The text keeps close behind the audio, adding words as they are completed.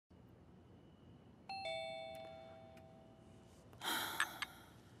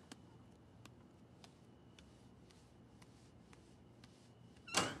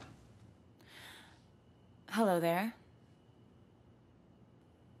Hello there.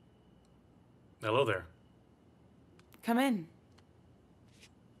 Hello there. Come in.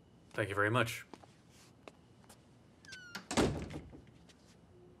 Thank you very much.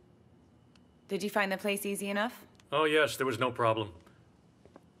 Did you find the place easy enough? Oh, yes, there was no problem.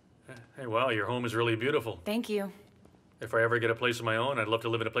 Hey, wow, your home is really beautiful. Thank you. If I ever get a place of my own, I'd love to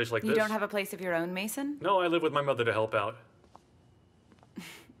live in a place like this. You don't have a place of your own, Mason? No, I live with my mother to help out.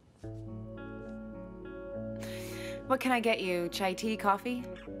 What can I get you? Chai tea, coffee?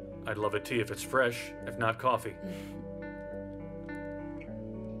 I'd love a tea if it's fresh, if not coffee.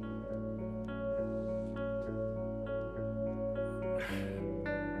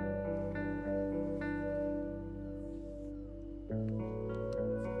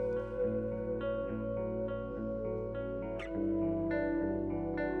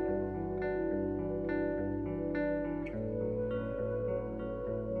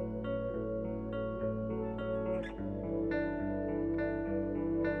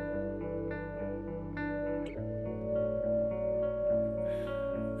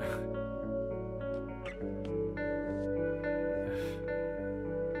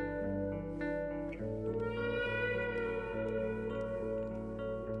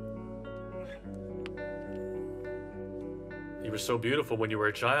 You were so beautiful when you were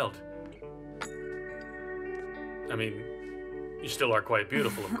a child. I mean, you still are quite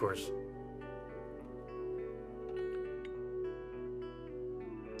beautiful, of course.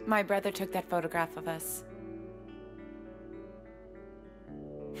 My brother took that photograph of us.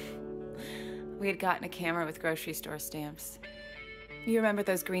 We had gotten a camera with grocery store stamps. You remember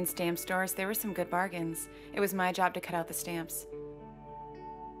those green stamp stores? There were some good bargains. It was my job to cut out the stamps.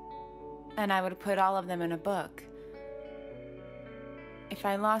 And I would put all of them in a book. If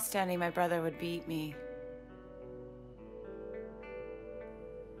I lost any, my brother would beat me.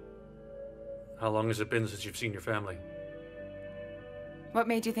 How long has it been since you've seen your family? What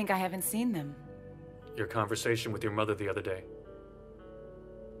made you think I haven't seen them? Your conversation with your mother the other day.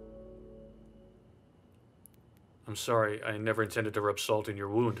 I'm sorry, I never intended to rub salt in your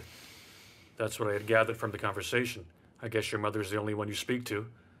wound. That's what I had gathered from the conversation. I guess your mother's the only one you speak to,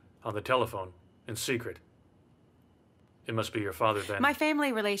 on the telephone, in secret. It must be your father then. My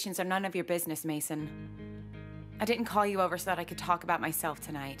family relations are none of your business, Mason. I didn't call you over so that I could talk about myself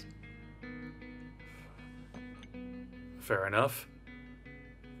tonight. Fair enough.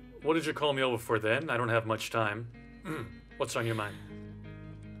 What did you call me over for then? I don't have much time. What's on your mind?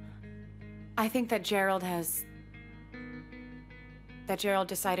 I think that Gerald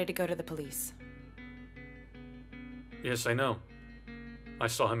decided to go to the police. Yes, I know. I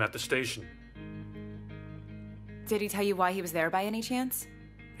saw him at the station. Did he tell you why he was there by any chance?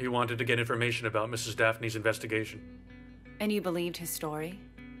 He wanted to get information about Mrs. Daphne's investigation. And you believed his story?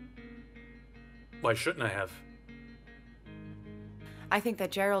 Why shouldn't I have? I think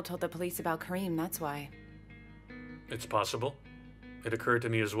that Gerald told the police about Kareem, that's why. It's possible. It occurred to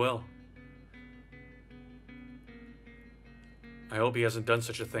me as well. I hope he hasn't done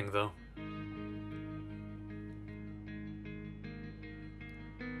such a thing, though.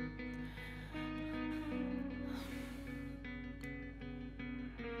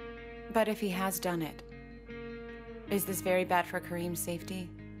 But if he has done it, is this very bad for Kareem's safety?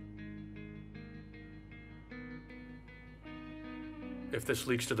 If this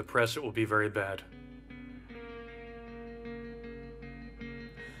leaks to the press, it will be very bad.